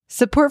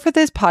Support for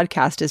this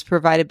podcast is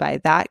provided by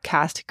That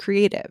Cast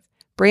Creative.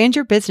 Brand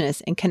your business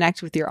and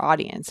connect with your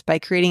audience by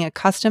creating a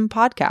custom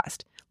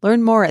podcast.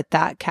 Learn more at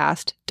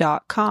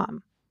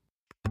thatcast.com.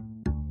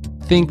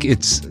 I think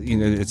it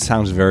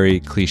sounds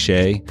very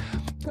cliche,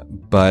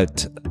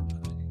 but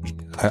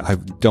I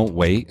don't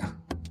wait.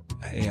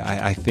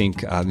 I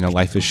think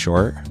life is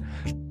short,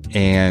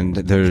 and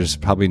there's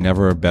probably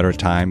never a better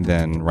time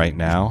than right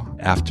now.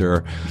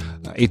 After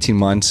 18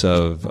 months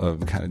of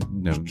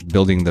kind of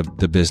building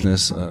the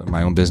business,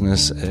 my own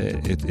business,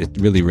 it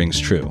really rings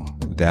true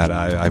that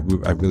I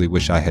really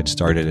wish I had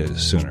started it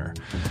sooner.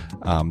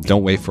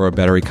 Don't wait for a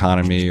better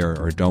economy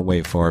or don't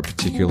wait for a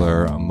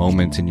particular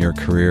moment in your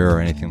career or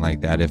anything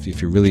like that.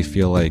 If you really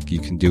feel like you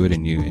can do it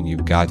and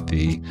you've got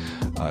the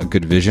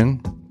good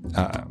vision,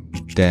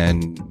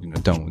 then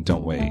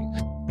don't wait.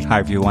 Hi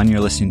everyone,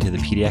 you're listening to the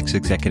PDX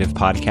Executive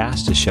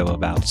Podcast, a show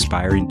about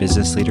inspiring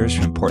business leaders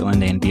from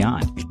Portland and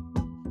beyond.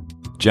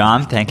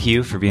 John, thank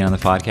you for being on the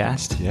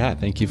podcast. Yeah,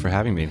 thank you for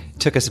having me. It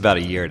took us about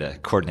a year to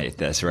coordinate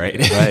this, right?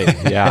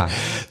 Right, yeah.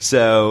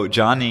 So,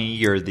 Johnny,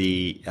 you're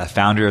the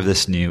founder of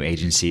this new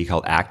agency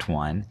called Act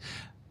One.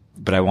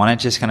 But I want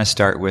to just kind of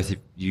start with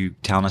you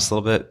telling us a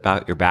little bit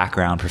about your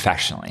background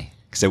professionally.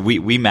 So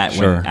we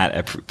met at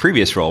a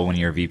previous role when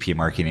you were VP of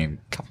Marketing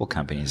a couple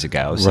companies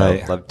ago. So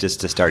I'd love just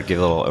to start, give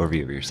a little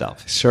overview of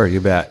yourself. Sure, you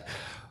bet.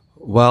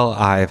 Well,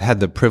 I've had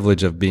the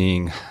privilege of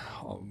being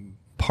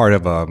part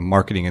of a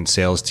marketing and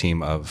sales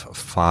team of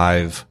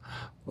 5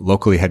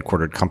 locally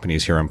headquartered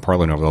companies here in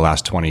Portland over the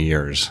last 20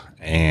 years.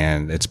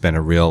 And it's been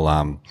a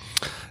real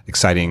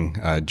exciting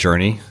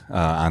journey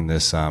on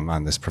this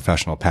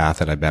professional path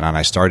that I've been on.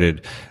 I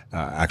started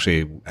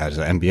actually as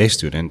an MBA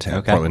student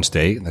at Portland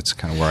State. That's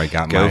kind of where I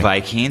got Go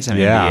Vikings! I'm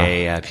an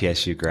MBA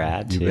PSU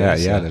grad too.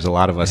 Yeah, there's a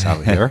lot of us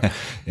out here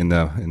in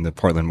the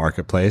Portland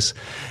marketplace.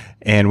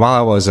 And while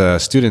I was a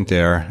student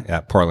there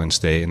at Portland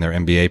State in their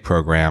MBA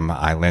program,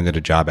 I landed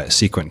a job at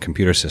Sequent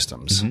Computer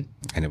Systems. Mm-hmm.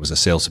 And it was a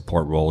sales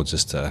support role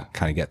just to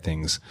kind of get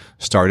things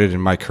started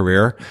in my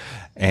career.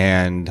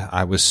 And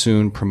I was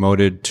soon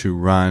promoted to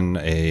run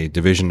a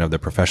division of the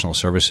professional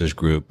services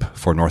group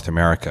for North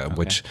America,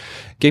 which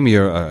gave me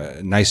a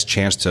nice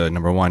chance to,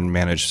 number one,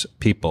 manage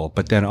people.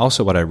 But then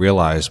also what I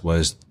realized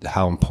was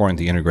how important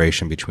the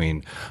integration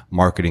between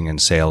marketing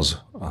and sales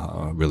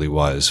really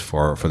was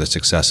for the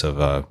success of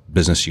a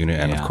business unit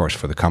and, of course,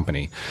 for the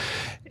company.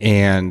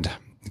 And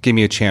it gave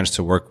me a chance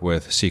to work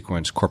with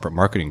Sequent's corporate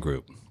marketing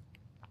group,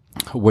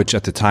 which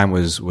at the time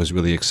was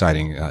really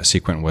exciting.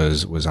 Sequent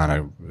was on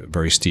a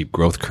very steep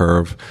growth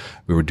curve.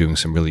 We were doing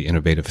some really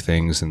innovative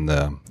things in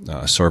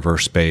the server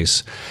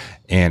space.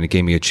 And it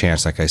gave me a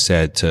chance, like I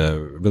said,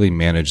 to really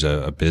manage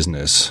a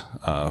business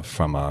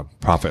from a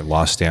profit and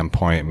loss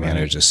standpoint,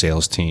 manage a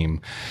sales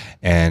team.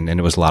 And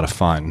it was a lot of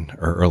fun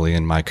early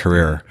in my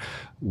career.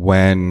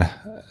 When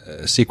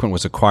Sequent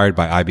was acquired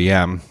by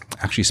IBM,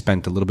 I actually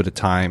spent a little bit of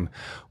time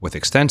with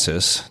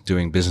Extensys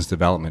doing business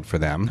development for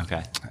them.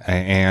 Okay.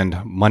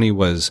 And money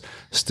was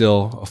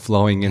still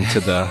flowing into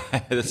the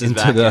this is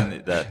back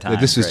in that time.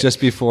 This was just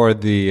before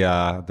the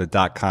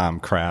 .com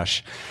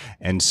crash.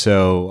 And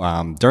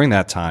so during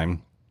that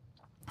time,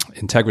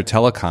 Integra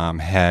Telecom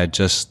had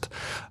just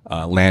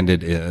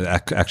landed,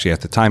 actually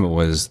at the time it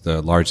was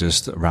the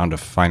largest round of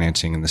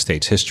financing in the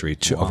state's history,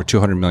 over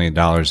 $200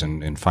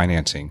 million in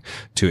financing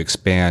to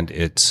expand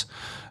its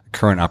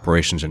current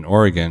operations in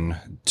Oregon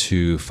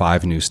to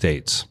 5 new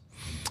states.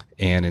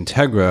 And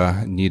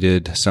Integra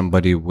needed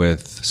somebody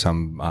with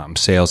some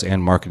sales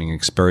and marketing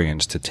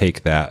experience to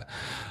take that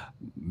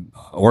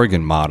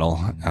Oregon model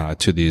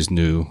to these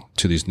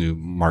new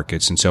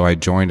markets. And so I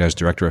joined as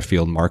director of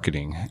field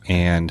marketing,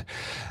 and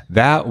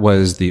that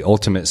was the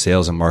ultimate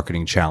sales and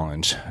marketing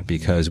challenge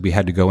because we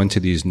had to go into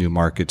these new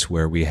markets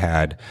where we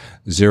had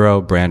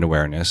 0 brand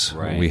awareness.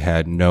 Right. We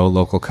had no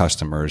local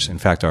customers. In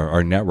fact,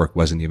 our network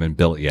wasn't even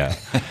built yet.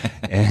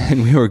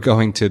 And we were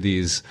going to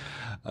these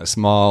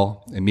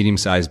small and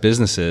medium-sized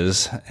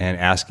businesses and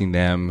asking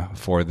them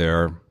for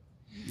their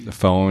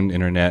phone,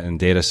 internet, and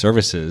data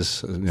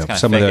services.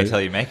 Some of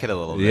until you make it a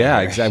little bit. Yeah,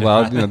 exactly.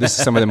 Well, this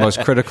is some of the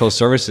most critical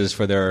services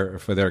for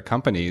their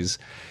companies,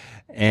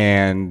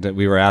 and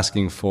we were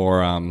asking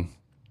for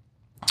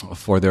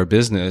their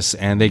business,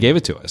 and they gave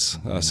it to us.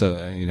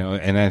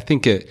 And I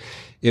think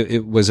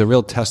it was a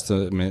real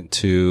testament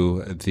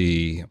to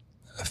the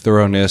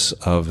thoroughness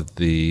of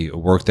the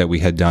work that we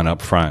had done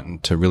up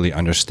front to really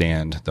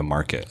understand the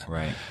market.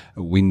 Right.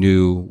 We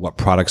knew what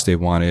products they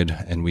wanted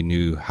and we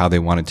knew how they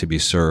wanted to be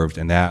served.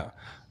 And that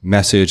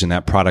message and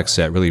that product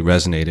set really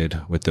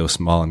resonated with those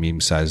small and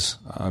medium-sized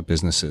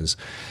businesses.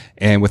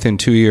 And within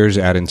 2 years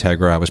at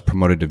Integra, I was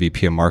promoted to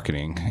VP of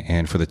Marketing.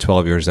 And for the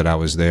 12 years that I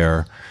was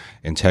there,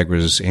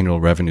 Integra's annual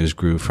revenues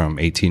grew from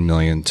 18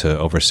 million to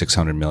over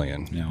 600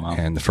 million. Yeah, wow.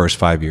 And the first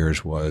 5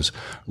 years was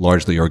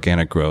largely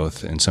organic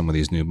growth in some of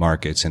these new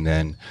markets. And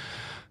then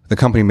the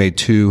company made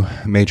 2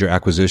 major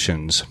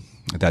acquisitions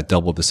that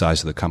doubled the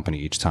size of the company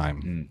each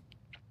time. Mm.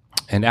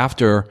 And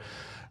after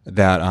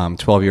that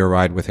 12-year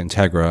ride with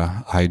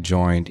Integra, I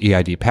joined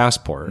EID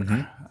Passport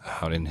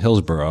out in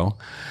Hillsborough.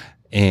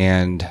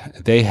 And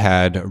they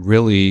had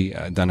really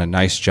done a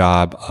nice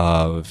job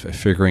of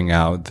figuring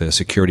out the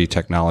security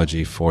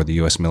technology for the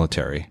U.S.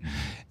 military.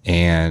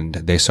 And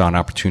they saw an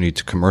opportunity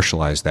to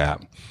commercialize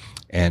that.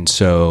 And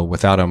so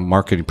without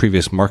a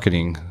previous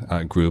marketing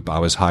group, I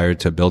was hired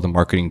to build a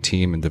marketing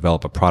team and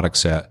develop a product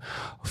set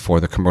for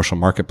the commercial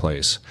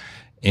marketplace.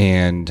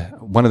 And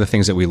one of the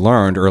things that we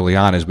learned early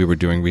on as we were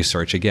doing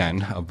research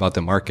again about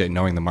the market,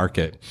 knowing the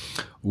market,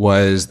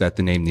 was that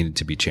the name needed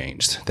to be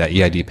changed. That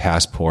EID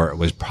Passport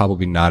was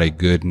probably not a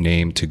good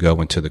name to go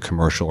into the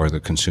commercial or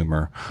the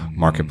consumer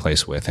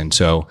marketplace with. And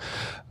so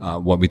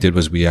what we did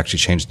was we actually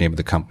changed the name of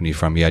the company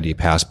from EID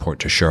Passport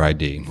to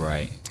SureID.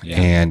 Right. Yeah.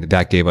 And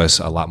that gave us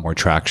a lot more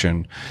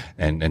traction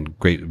and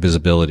great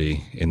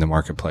visibility in the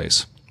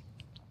marketplace.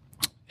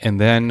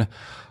 And then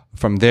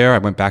from there, I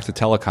went back to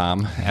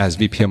telecom as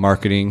VP of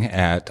marketing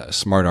at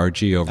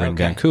SmartRG over in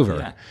Vancouver.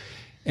 Yeah.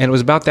 And it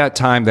was about that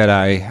time that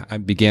I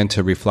began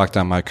to reflect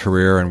on my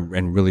career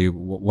and really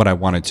what I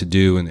wanted to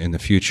do in the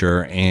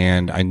future.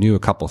 And I knew a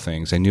couple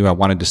things. I knew I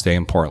wanted to stay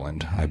in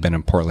Portland. I've been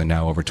in Portland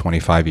now over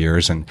 25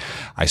 years, and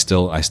I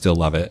still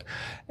love it.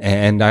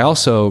 And I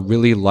also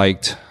really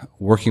liked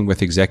working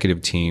with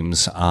executive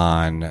teams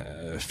on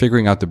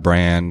figuring out the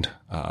brand,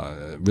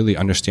 really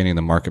understanding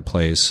the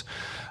marketplace,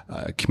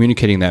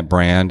 communicating that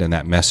brand and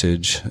that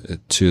message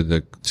to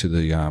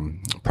the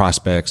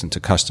prospects and to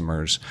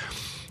customers.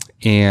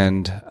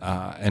 And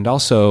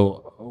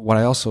also what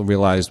I also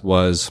realized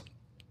was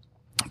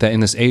that in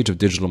this age of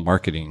digital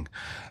marketing,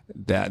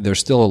 that there's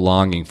still a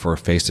longing for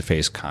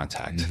face-to-face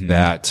contact,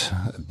 that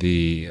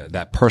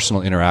that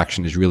personal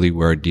interaction is really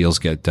where deals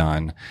get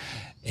done.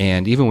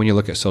 And even when you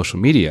look at social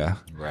media,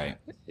 right,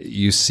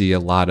 you see a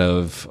lot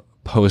of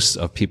posts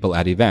of people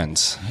at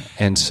events.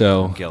 And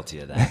so I'm guilty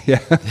of that. Yeah.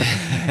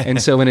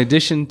 And so in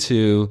addition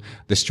to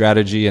the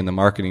strategy and the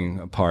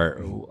marketing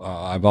part,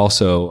 I've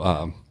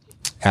also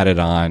added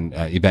on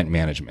event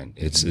management.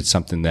 It's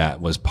something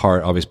that was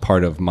always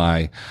part of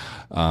my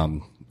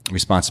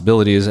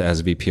responsibilities as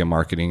a VP of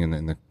marketing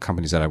in the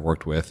companies that I've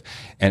worked with.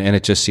 And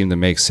it just seemed to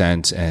make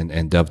sense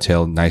and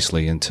dovetail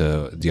nicely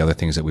into the other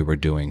things that we were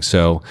doing.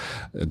 So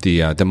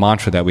the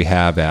mantra that we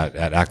have at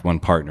Act One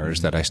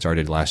Partners that I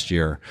started last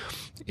year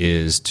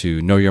is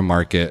to know your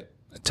market,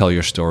 tell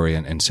your story,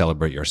 and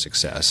celebrate your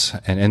success.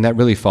 And that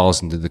really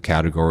falls into the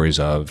categories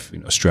of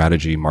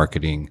strategy,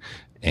 marketing,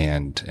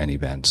 and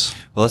events.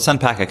 Well, let's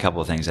unpack a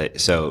couple of things.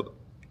 So,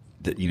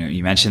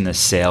 you mentioned the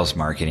sales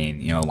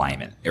marketing,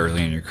 alignment.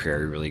 Early in your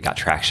career, you really got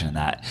traction in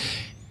that.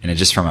 And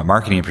just from a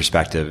marketing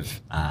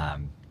perspective,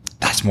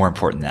 that's more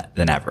important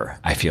than ever,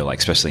 I feel like,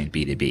 especially in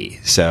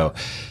B2B. So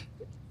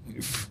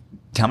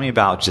tell me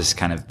about just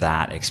kind of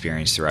that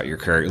experience throughout your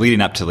career,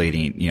 leading up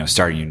to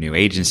starting your new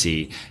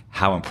agency,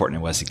 how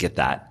important it was to get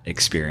that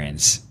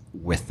experience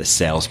with the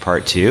sales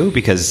part too,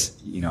 because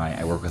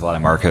I work with a lot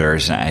of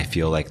marketers, and I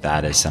feel like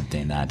that is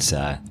something that's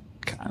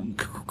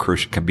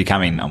crucial,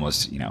 becoming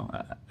almost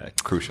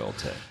crucial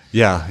to.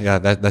 Yeah,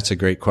 that's a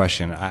great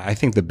question. I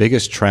think the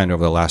biggest trend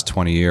over the last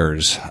 20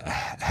 years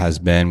has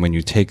been when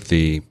you take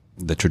the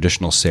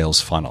traditional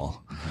sales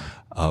funnel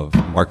of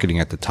marketing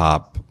at the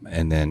top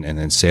and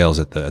then sales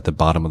at the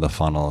bottom of the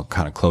funnel,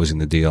 kind of closing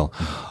the deal.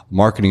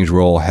 Marketing's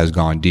role has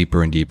gone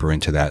deeper and deeper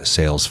into that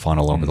sales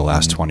funnel over the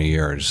last 20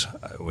 years.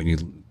 When you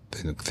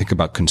think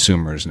about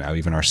consumers now,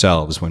 even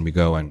ourselves, when we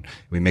go and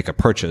we make a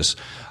purchase,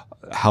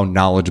 how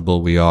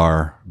knowledgeable we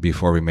are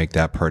before we make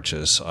that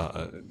purchase.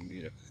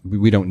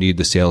 We don't need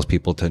the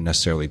salespeople to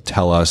necessarily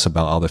tell us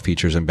about all the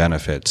features and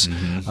benefits.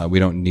 We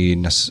don't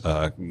need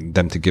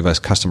them to give us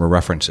customer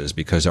references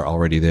because they're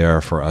already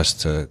there for us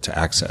to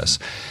access.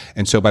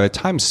 And so by the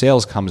time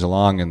sales comes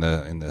along in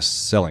the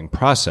selling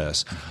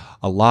process,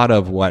 a lot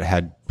of what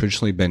had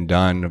traditionally been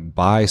done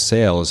by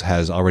sales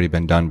has already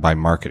been done by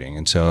marketing.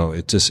 And so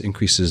it just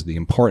increases the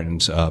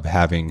importance of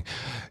having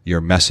your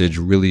message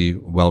really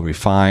well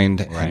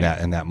refined, right,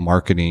 and that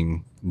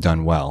marketing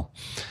done well.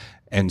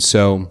 And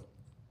so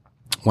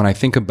when I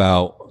think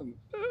about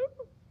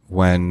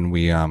when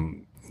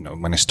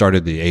I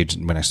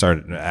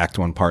started Act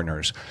One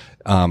Partners,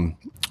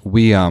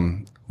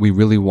 we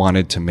really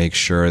wanted to make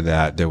sure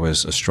that there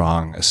was a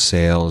strong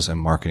sales and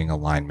marketing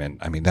alignment.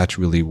 I mean, that's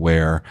really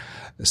where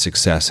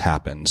success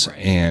happens. Right.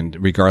 And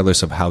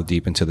regardless of how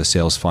deep into the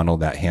sales funnel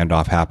that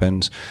handoff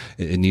happens,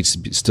 it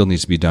still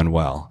needs to be done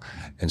well.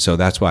 And so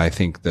that's why I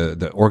think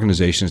the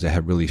organizations that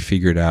have really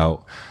figured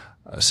out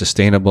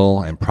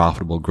sustainable and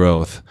profitable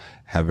growth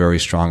have very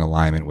strong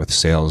alignment with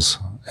sales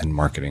and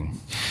marketing.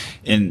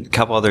 And a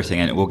couple other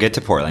things, and we'll get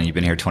to Portland. You've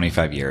been here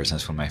 25 years.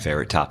 That's one of my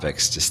favorite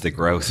topics, just the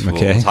growth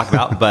we'll talk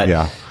about. But,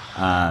 yeah.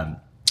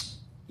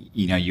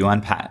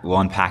 We'll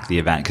unpack the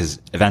event because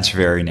events are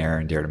very near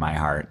and dear to my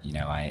heart.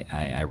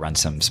 I run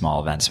some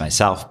small events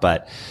myself,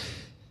 but,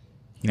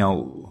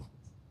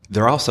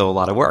 they're also a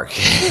lot of work.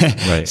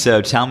 Right.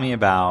 So tell me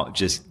about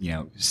just,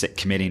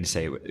 committing to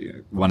say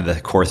one of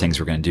the core things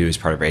we're going to do as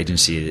part of our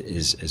agency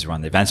is run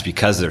the events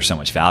because there's so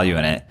much value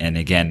in it. And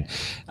again,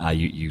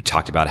 you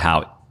talked about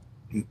how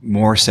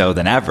more so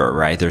than ever,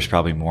 right? There's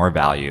probably more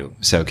value.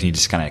 So can you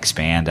just kind of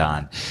expand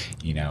on,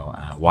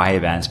 why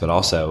events, but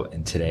also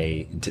in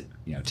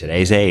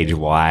today's age,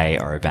 why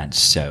are events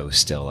so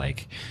still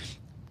like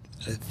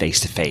face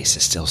to face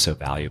is still so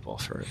valuable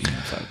for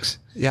folks?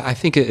 Yeah, I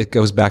think it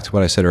goes back to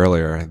what I said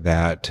earlier,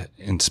 that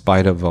in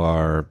spite of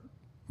our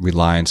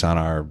reliance on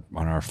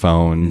our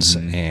phones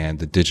and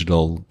the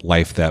digital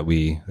life that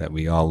we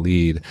all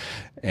lead,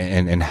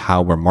 and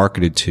how we're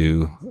marketed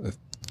to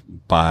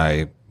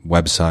by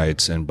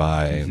websites and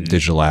by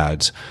digital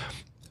ads,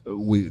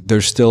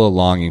 there's still a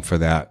longing for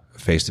that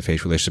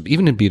face-to-face relationship,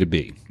 even in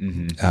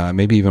B2B,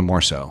 maybe even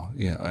more so.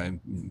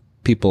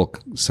 People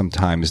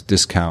sometimes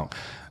discount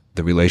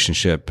the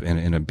relationship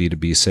in a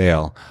B2B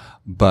sale,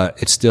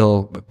 but it's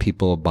still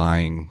people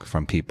buying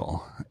from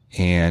people.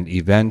 And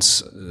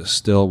events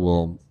still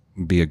will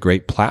be a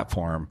great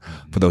platform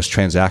for those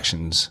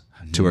transactions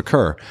to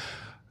occur.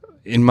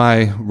 In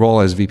my role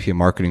as VP of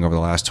marketing over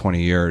the last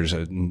 20 years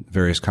at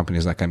various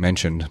companies, like I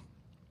mentioned,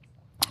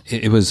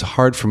 it was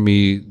hard for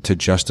me to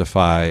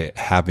justify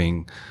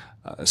having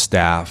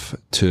staff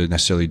to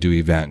necessarily do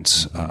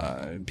events,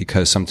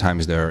 because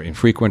sometimes they're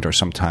infrequent or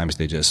sometimes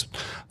they just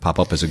pop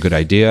up as a good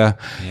idea.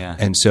 Yeah.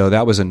 And so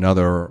that was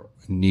another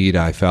need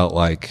I felt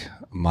like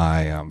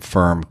my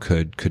firm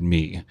could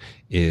meet,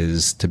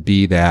 is to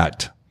be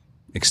that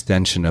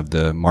extension of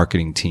the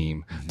marketing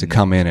team to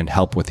come in and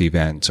help with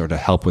events, or to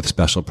help with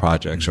special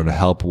projects, or to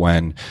help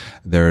when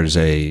there's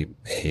an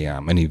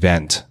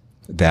event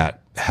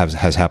that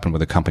has happened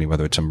with a company,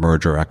 whether it's a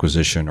merger or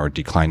acquisition or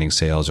declining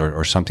sales,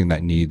 or something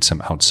that needs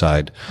some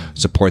outside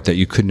support that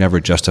you could never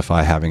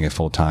justify having a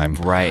full-time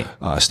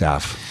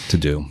staff to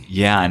do.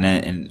 Yeah.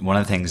 And one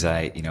of the things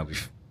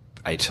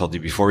I told you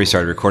before we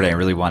started recording, I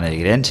really wanted to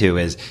get into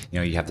is,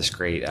 you have this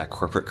great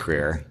corporate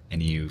career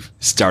and you've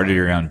started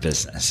your own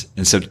business.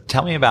 And so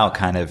tell me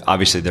about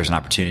obviously there's an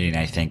opportunity, and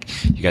I think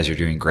you guys are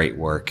doing great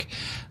work.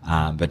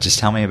 But just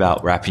tell me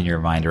about wrapping your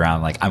mind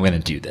around, like, I'm going to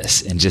do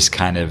this, and just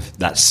kind of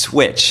that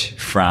switch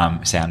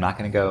from, say, I'm not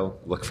going to go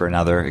look for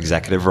another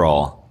executive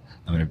role.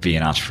 I'm going to be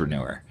an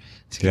entrepreneur.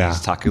 So can you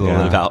just talk a little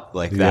bit about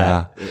that?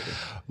 Yeah.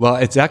 Well,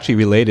 it's actually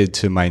related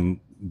to my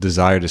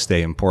desire to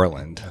stay in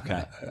Portland.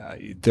 Okay.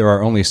 There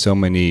are only so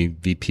many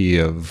VP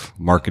of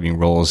marketing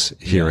roles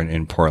here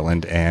in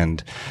Portland,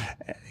 and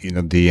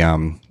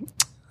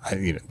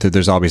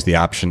there's always the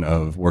option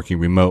of working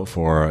remote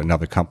for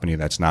another company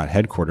that's not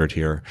headquartered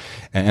here.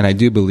 And I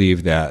do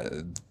believe that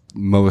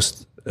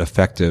most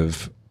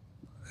effective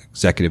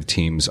executive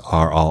teams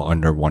are all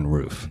under one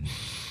roof.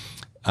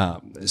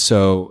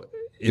 So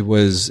it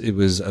was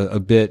a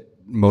bit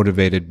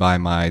motivated by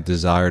my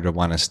desire to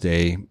want to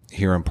stay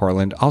here in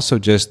Portland. Also,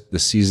 just the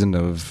season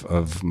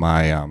of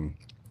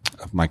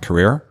my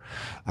career.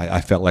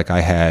 I felt like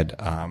I had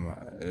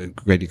a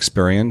great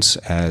experience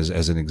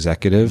as an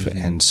executive,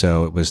 and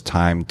so it was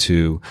time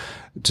to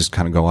just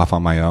kind of go off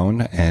on my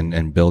own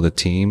and build a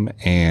team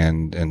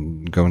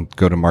and go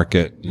to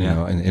market,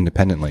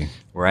 independently.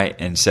 Right.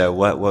 And so,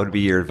 what would be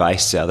your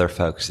advice to other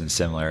folks in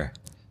similar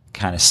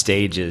kind of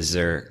stages,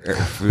 or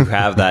who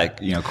have that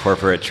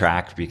corporate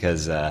track?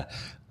 Because a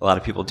lot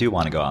of people do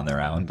want to go on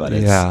their own, but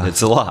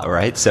it's a lot,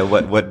 right? So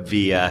what would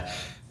be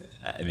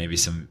maybe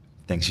some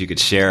things you could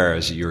share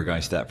as you were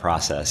going through that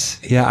process?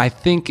 Yeah, I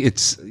think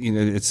it's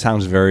it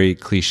sounds very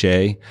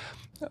cliche,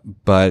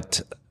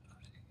 but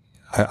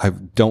I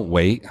don't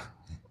wait.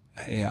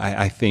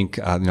 I think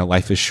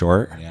life is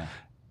short. Yeah.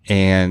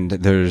 And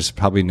there's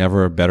probably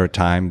never a better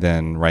time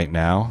than right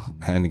now.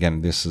 And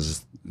again,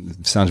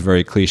 sounds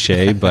very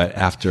cliche, but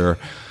after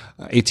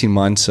 18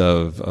 months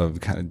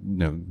of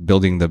kind of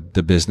building the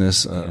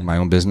business, my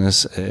own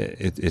business,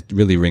 it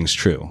really rings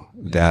true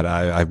that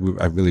I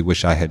really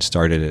wish I had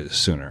started it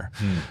sooner.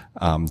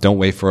 Don't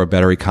wait for a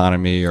better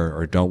economy,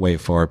 or don't wait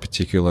for a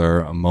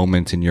particular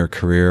moment in your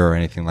career or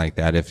anything like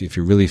that. If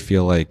you really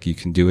feel like you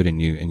can do it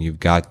and you've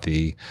got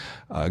the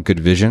good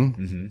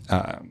vision,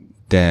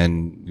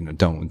 then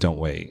don't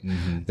wait.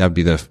 That would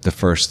be the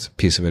first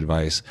piece of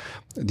advice.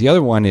 The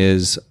other one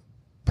is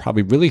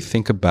probably really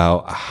think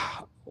about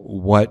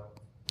what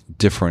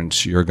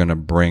difference you're going to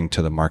bring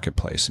to the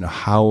marketplace.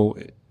 How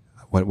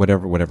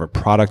whatever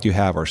product you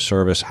have or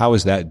service, how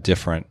is that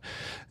different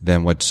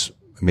than what's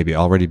maybe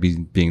already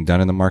being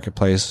done in the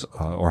marketplace,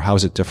 or how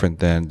is it different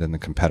than the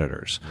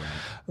competitors?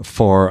 Right.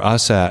 For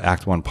us at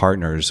Act One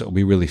Partners,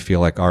 we really feel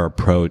like our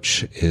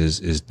approach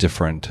is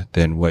different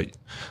than what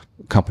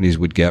companies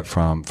would get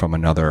from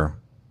another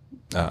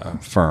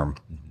firm.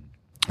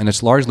 And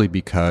it's largely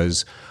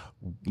because,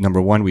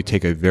 number one, we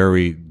take a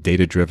very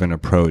data-driven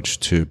approach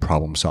to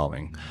problem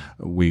solving.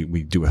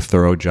 We do a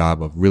thorough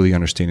job of really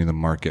understanding the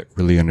market,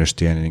 really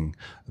understanding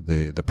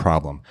the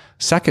problem.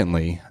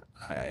 Secondly,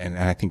 and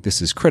I think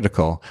this is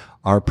critical,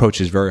 our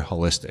approach is very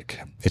holistic.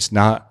 It's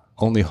not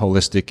only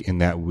holistic in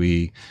that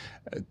we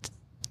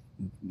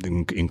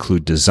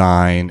include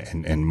design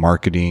and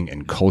marketing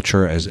and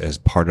culture as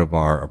part of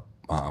our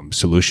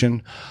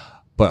solution,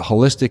 but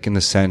holistic in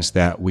the sense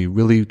that we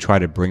really try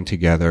to bring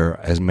together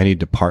as many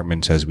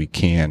departments as we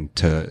can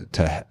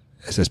to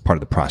as part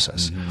of the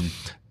process.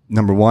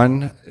 Number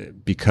one,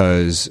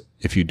 because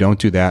if you don't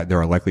do that, there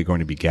are likely going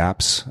to be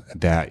gaps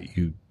that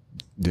you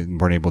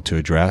weren't able to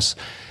address.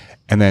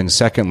 And then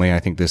secondly, I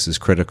think this is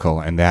critical,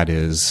 and that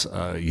is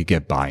you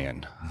get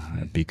buy-in.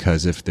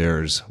 Because if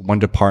there's one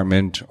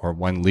department or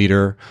one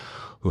leader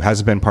who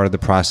hasn't been part of the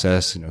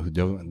process,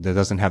 that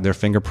doesn't have their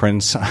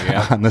fingerprints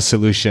on the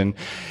solution,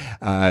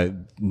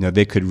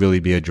 they could really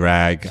be a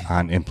drag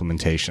on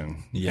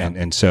implementation. Yeah.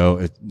 And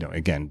so,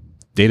 again,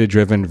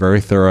 data-driven,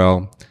 very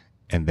thorough,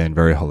 and then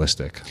very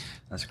holistic.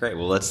 That's great.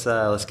 Well, let's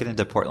get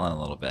into Portland a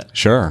little bit.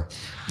 Sure.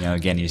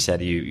 Again, you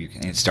said you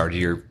started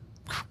your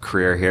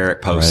career here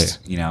at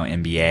Post,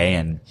 MBA,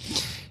 and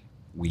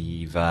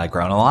we've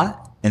grown a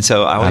lot. And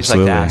so I always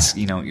like to ask,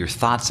 your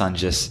thoughts on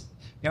just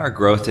our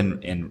growth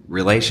in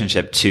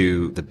relationship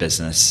to the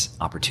business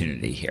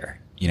opportunity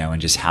here,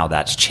 and just how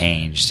that's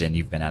changed. And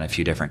you've been at a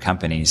few different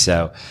companies,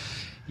 so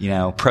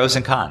pros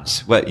and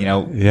cons. What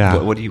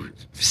what do you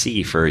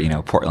see for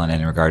Portland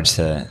in regards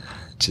to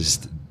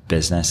just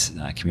business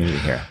community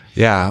here?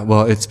 Yeah,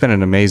 well, it's been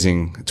an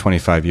amazing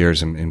 25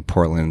 years in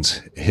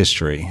Portland's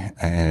history,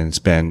 and it's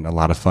been a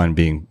lot of fun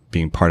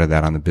being part of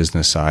that on the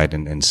business side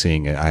and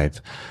seeing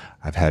it.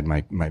 I've had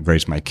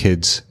raised my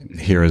kids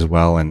here as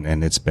well,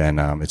 and it's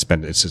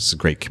a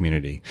great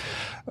community.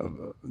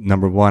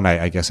 Number one,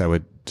 I guess I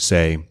would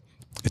say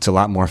it's a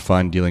lot more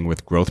fun dealing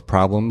with growth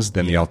problems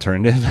than the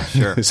alternative.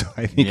 Sure. So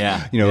I think,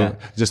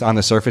 just on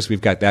the surface, we've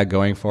got that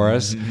going for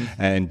us,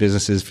 and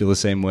businesses feel the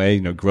same way.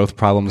 Growth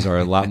problems are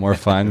a lot more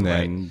fun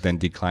than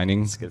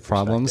declining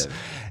problems.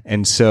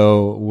 And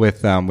so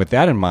with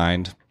that in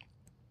mind,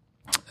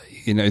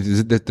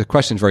 the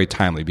question is very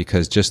timely,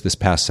 because just this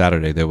past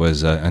Saturday, there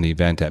was an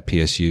event at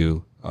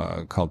PSU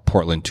called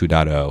Portland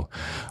 2.0,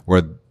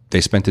 where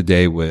they spent a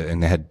day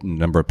and they had a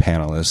number of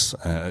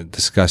panelists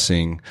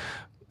discussing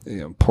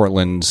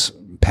Portland's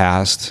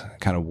past,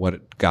 kind of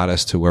what got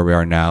us to where we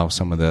are now,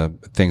 some of the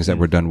things that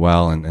were done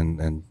well,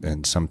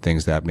 and some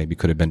things that maybe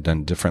could have been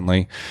done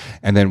differently,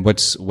 and then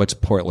what's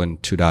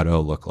Portland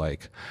 2.0 look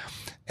like.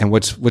 And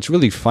what's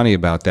really funny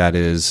about that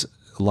is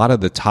a lot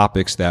of the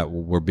topics that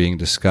were being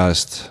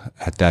discussed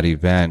at that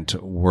event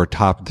were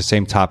the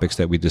same topics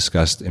that we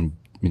discussed as an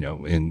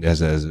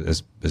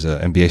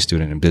MBA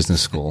student in business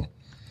school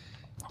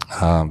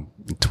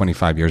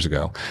 25 years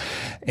ago,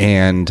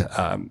 and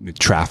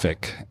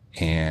traffic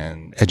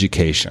and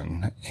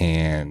education,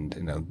 and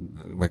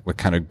what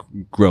kind of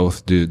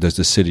growth does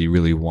the city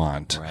really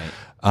want?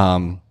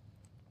 Right.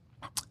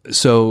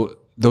 So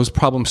those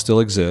problems still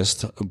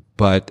exist,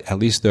 but at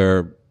least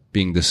they're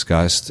being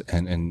discussed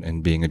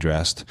and being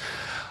addressed.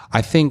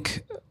 I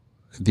think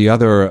the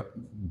other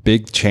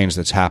big change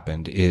that's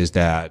happened is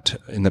that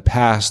in the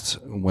past,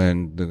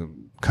 when the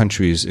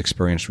country's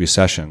experienced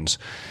recessions,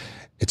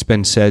 it's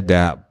been said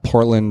that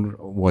Portland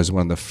was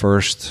one of the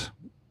first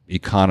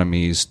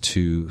economies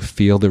to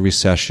feel the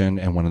recession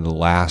and one of the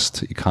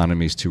last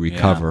economies to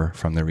recover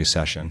from the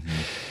recession.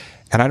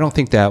 And I don't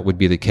think that would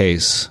be the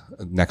case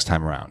next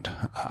time around.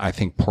 I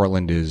think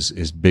Portland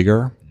is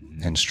bigger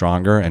and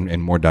stronger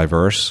and more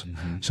diverse.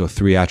 So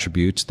 3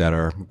 attributes that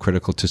are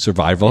critical to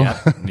survival.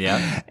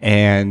 Yeah.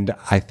 And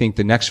I think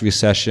the next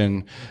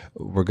recession,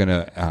 we're going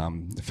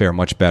to fare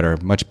much better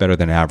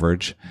than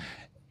average.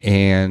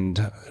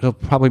 And it'll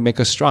probably make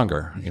us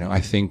stronger.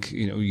 I think,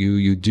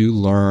 you do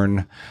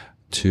learn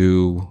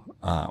to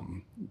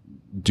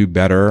do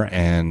better,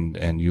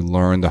 and you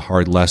learn the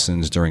hard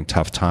lessons during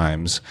tough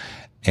times.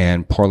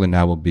 And Portland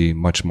now will be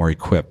much more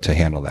equipped to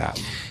handle that.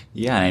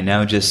 Yeah, and I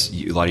know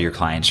a lot of your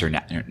clients are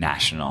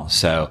national.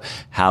 So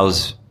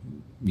how's,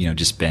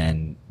 just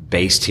been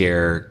based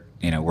here,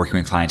 working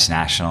with clients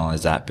national?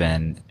 Has that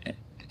been,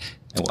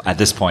 at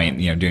this point,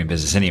 doing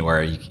business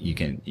anywhere, you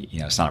can,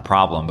 it's not a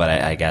problem. But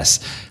I guess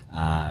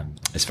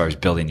as far as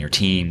building your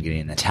team,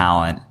 getting the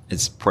talent,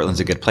 Portland's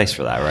a good place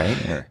for that,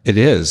 right? Or, it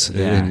is.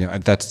 Yeah.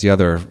 And that's the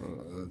other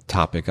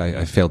topic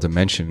I failed to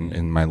mention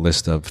in my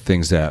list of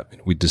things that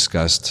we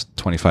discussed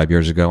 25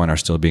 years ago and are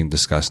still being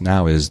discussed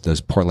now is, does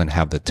Portland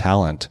have the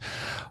talent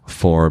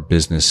for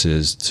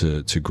businesses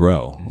to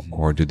grow,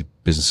 or do the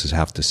businesses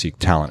have to seek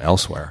talent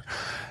elsewhere?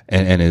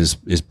 And is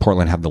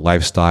Portland have the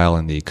lifestyle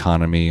and the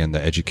economy and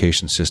the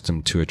education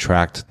system to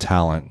attract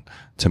talent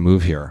to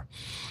move here?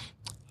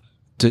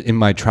 In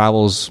my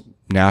travels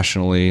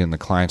nationally and the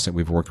clients that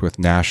we've worked with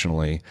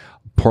nationally,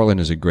 Portland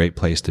is a great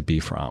place to be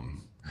from.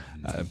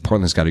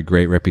 Portland's got a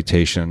great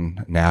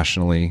reputation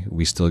nationally.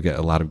 We still get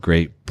a lot of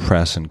great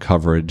press and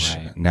coverage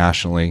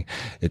nationally.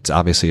 It's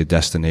obviously a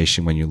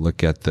destination when you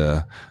look at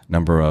the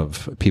number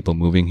of people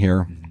moving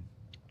here.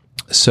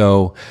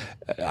 So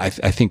I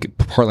think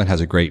Portland has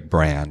a great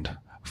brand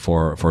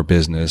for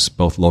business,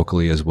 both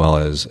locally as well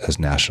as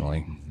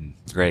nationally.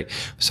 Great.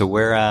 So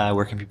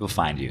where can people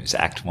find you? Is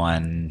Act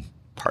One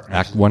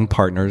Partners?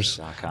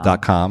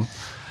 ActOnePartners.com.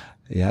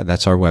 Yeah,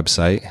 that's our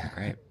website.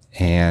 Great.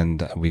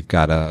 And we've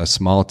got a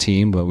small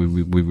team, but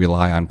we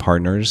rely on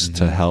partners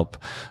to help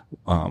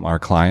our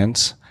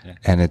clients. Yeah.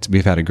 And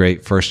we've had a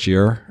great first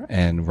year,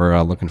 and we're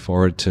looking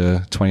forward to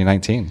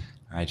 2019.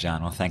 All right,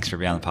 John. Well, thanks for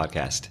being on the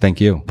podcast.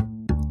 Thank you.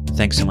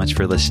 Thanks so much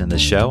for listening to the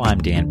show. I'm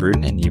Dan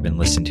Bruton, and you've been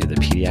listening to the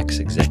PDX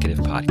Executive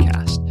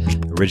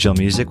Podcast. Original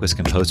music was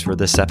composed for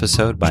this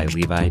episode by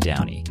Levi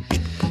Downey.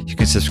 You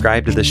can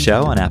subscribe to the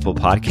show on Apple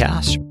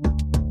Podcasts